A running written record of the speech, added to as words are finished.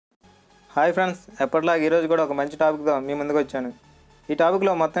Hi friends, ఎప్పటిలాగా ఈరోజు కూడా ఒక మంచి టాపిక్తో మీ ముందుకు వచ్చాను. ఈ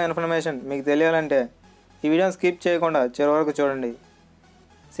టాపిక్లో మొత్తం ఇన్ఫర్మేషన్ మీకు తెలియాలంటే ఈ వీడియోని స్కిప్ చేయకుండా చివరి వరకు చూడండి.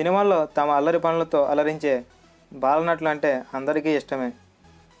 సినిమాల్లో తమ అల్లరి పనులతో అలరించే బాలనటులు అంటే అందరికీ ఇష్టమే.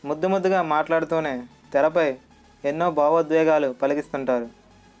 ముద్దు ముద్దుగా మాట్లాడుతూనే తెరపై ఎన్నో భావోద్వేగాలు పలికిస్తుంటారు.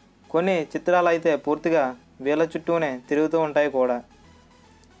 కొన్ని చిత్రాలు అయితే పూర్తిగా వీళ్ళ చుట్టూనే తిరుగుతూ ఉంటాయి కూడా.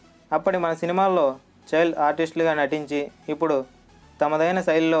 అప్పటి మన సినిమాల్లో చైల్డ్ ఆర్టిస్టులుగా నటించి ఇప్పుడు తమదైన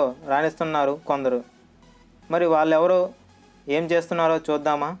శైలిలో రాణిస్తున్నారు కొందరు. మరి వాళ్ళెవరో ఏం చేస్తున్నారో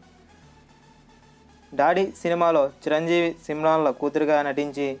చూద్దామా? డాడీ సినిమాలో చిరంజీవి సిమ్రాన్ల కూతురుగా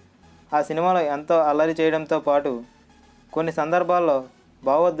నటించి ఆ సినిమాలో ఎంతో అల్లరి చేయడంతో పాటు కొన్ని సందర్భాల్లో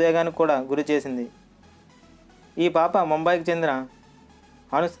భావోద్వేగానికి కూడా గురి చేసింది. ఈ పాప ముంబైకి చెందిన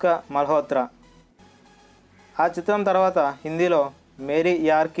అనుష్క మల్హోత్రా. ఆ చిత్రం తర్వాత హిందీలో మేరీ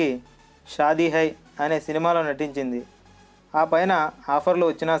యార్ కి షాదీ హై అనే సినిమాలో నటించింది. ఆ పైన ఆఫర్లు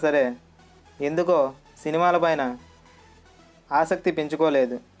వచ్చినా సరే ఎందుకో సినిమాలపైన ఆసక్తి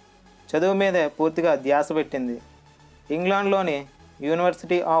పెంచుకోలేదు. చదువు మీదే పూర్తిగా ధ్యాస పెట్టింది. ఇంగ్లాండ్లోని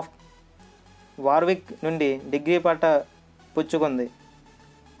యూనివర్సిటీ ఆఫ్ వార్విక్ నుండి డిగ్రీ పట్టా పుచ్చుకుంది.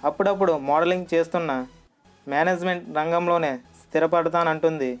 అప్పుడప్పుడు మోడలింగ్ చేస్తున్న మేనేజ్మెంట్ రంగంలోనే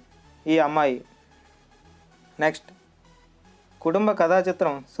స్థిరపడతానంటుంది ఈ అమ్మాయి. నెక్స్ట్, కుటుంబ కథా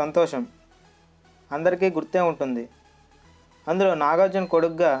చిత్రం సంతోషం అందరికీ గుర్తే ఉంటుంది. అందులో నాగార్జున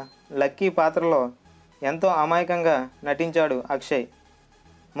కొడుగ్గా లక్కీ పాత్రలో ఎంతో అమాయకంగా నటించాడు అక్షయ్.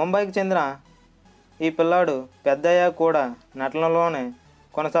 ముంబైకి చెందిన ఈ పిల్లాడు పెద్దయ్య కూడా నటనలోనే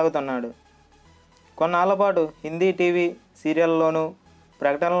కొనసాగుతున్నాడు. కొన్నాళ్ల పాటు హిందీ టీవీ సీరియల్లోనూ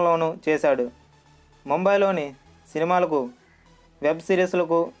ప్రకటనలోనూ చేశాడు. ముంబైలోని సినిమాలకు వెబ్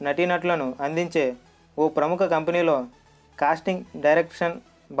సిరీస్లకు నటీనటులను అందించే ఓ ప్రముఖ కంపెనీలో కాస్టింగ్ డైరెక్షన్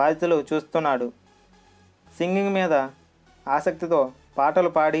బాధ్యతలు చూస్తున్నాడు. సింగింగ్ మీద ఆసక్తితో పాటలు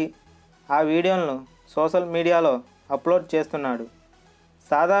పాడి ఆ వీడియోలను సోషల్ మీడియాలో అప్లోడ్ చేస్తున్నాడు.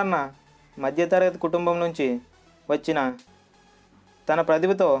 సాధారణ మధ్యతరగతి కుటుంబం నుంచి వచ్చిన తన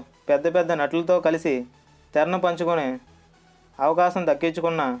ప్రతిభతో పెద్ద పెద్ద నటులతో కలిసి తెరను పంచుకునే అవకాశం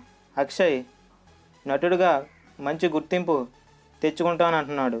దక్కించుకున్న అక్షయ్ నటుడిగా మంచి గుర్తింపు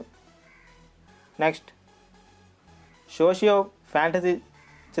తెచ్చుకుంటానంటున్నాడు. నెక్స్ట్, సోషియో ఫ్యాంటసీ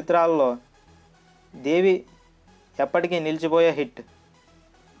చిత్రాల్లో దేవి ఎప్పటికీ నిలిచిపోయే హిట్.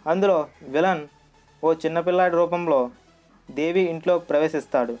 అందులో విలన్ ఓ చిన్నపిల్లాడి రూపంలో దేవి ఇంట్లో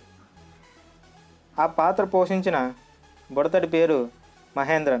ప్రవేశిస్తాడు. ఆ పాత్ర పోషించిన బుడతడి పేరు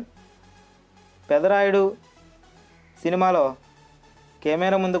మహేంద్రన్. పెదరాయుడు సినిమాలో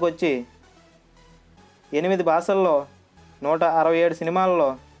కెమెరా ముందుకొచ్చి 8 భాషల్లో 167 సినిమాల్లో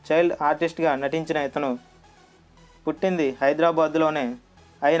చైల్డ్ ఆర్టిస్ట్గా నటించిన ఇతను పుట్టింది హైదరాబాద్లోనే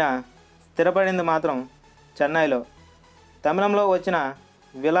అయినా స్థిరపడింది మాత్రం చెన్నైలో. తమిళంలో వచ్చిన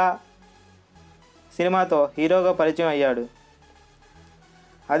విలా సినిమాతో హీరోగా పరిచయం అయ్యాడు.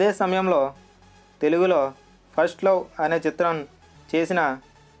 అదే సమయంలో తెలుగులో ఫస్ట్ లవ్ అనే చిత్రం చేసిన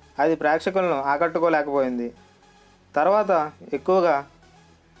అది ప్రేక్షకులను ఆకట్టుకోలేకపోయింది. తర్వాత ఎక్కువగా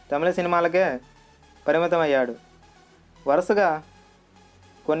తమిళ సినిమాలకే పరిమితమయ్యాడు. వరుసగా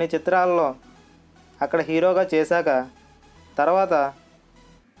కొన్ని చిత్రాల్లో అక్కడ హీరోగా చేశాక తర్వాత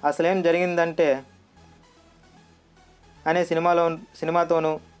అసలేం జరిగిందంటే అనే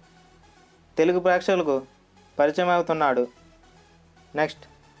సినిమాతోనూ తెలుగు ప్రేక్షకులకు పరిచయం అవుతున్నాడు. నెక్స్ట్,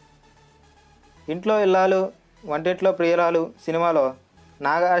 ఇంట్లో ఇల్లాలు వంటింట్లో ప్రియురాలు సినిమాలో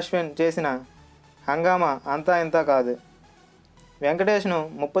నాగ అశ్విన్ చేసిన హంగామా అంతా ఇంత కాదు. వెంకటేష్ను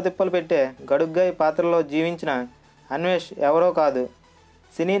ముప్పుతిప్పలు పెట్టే గడుగ్గాయి పాత్రలో జీవించిన అన్వేష్ ఎవరో కాదు,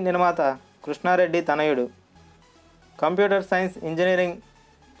 సినీ నిర్మాత కృష్ణారెడ్డి తనయుడు. కంప్యూటర్ సైన్స్ ఇంజనీరింగ్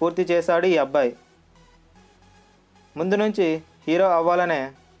పూర్తి చేశాడు ఈ అబ్బాయి. ముందు నుంచి హీరో అవ్వాలనే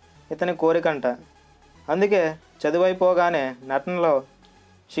ఇతని కోరికంట. అందుకే చదువైపోగానే నటనలో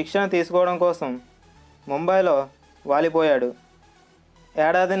శిక్షణ తీసుకోవడం కోసం ముంబైలో వాలిపోయాడు.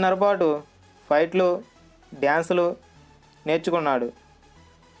 ఏడాదిన్నర పాటు ఫైట్లు, డ్యాన్సులు నేర్చుకున్నాడు.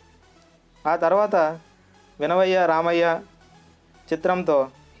 ఆ తర్వాత వినవయ్య రామయ్య చిత్రంతో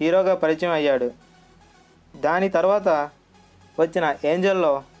హీరోగా పరిచయం అయ్యాడు. దాని తర్వాత వచ్చిన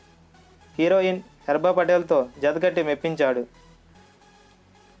ఏంజల్లో హీరోయిన్ హెర్బా పటేల్తో జతకట్టి మెప్పించాడు.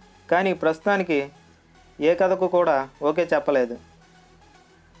 కానీ ప్రస్తుతానికి ఏ కథకు కూడా ఓకే చెప్పలేదు.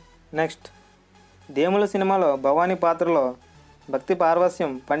 నెక్స్ట్, దేముల సినిమాలో భవానీ పాత్రలో భక్తి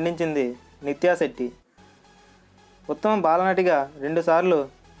పార్వస్యం పండించింది నిత్యా శెట్టి. ఉత్తమ బాలనటిగా 2 సార్లు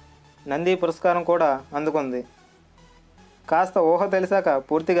నంది పురస్కారం కూడా అందుకుంది. కాస్త ఊహ తెలిసాక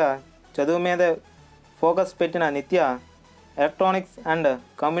పూర్తిగా చదువు మీదే ఫోకస్ పెట్టిన నిత్య ఎలక్ట్రానిక్స్ అండ్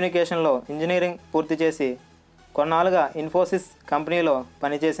కమ్యూనికేషన్లో ఇంజనీరింగ్ పూర్తి చేసి కొన్నాళ్ళుగా ఇన్ఫోసిస్ కంపెనీలో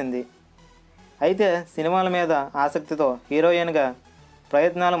పనిచేసింది. అయితే సినిమాల మీద ఆసక్తితో హీరోయిన్గా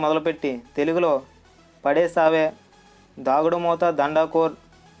ప్రయత్నాలు మొదలుపెట్టి తెలుగులో పడేసావే, దాగుడు మూత, దండాకోర్,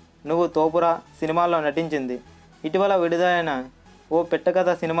 నువ్వు తోపురా సినిమాల్లో నటించింది. ఇటీవల విడుదలైన ఓ పిట్టకథ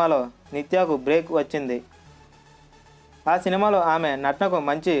సినిమాలో నిత్యకు బ్రేక్ వచ్చింది. ఆ సినిమాలో ఆమె నటనకు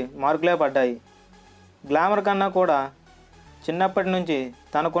మంచి మార్కులే పడ్డాయి. గ్లామర్ కన్నా కూడా చిన్నప్పటి నుంచి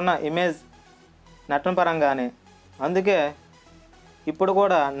తనకున్న ఇమేజ్ నటన పరంగానే. అందుకే ఇప్పుడు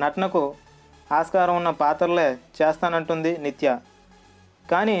కూడా నటనకు ఆస్కారం ఉన్న పాత్రలే చేస్తానంటుంది నిత్య.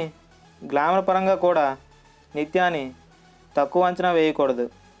 కానీ గ్లామర్ పరంగా కూడా నిత్యాని తక్కువ అంచనా వేయకూడదు.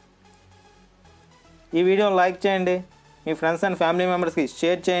 ఈ వీడియోని లైక్ చేయండి, మీ ఫ్రెండ్స్ అండ్ ఫ్యామిలీ మెంబర్స్కి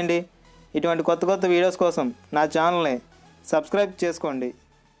షేర్ చేయండి. ఇటువంటి కొత్త వీడియోస్ కోసం నా ఛానల్ని సబ్స్క్రైబ్ చేసుకోండి.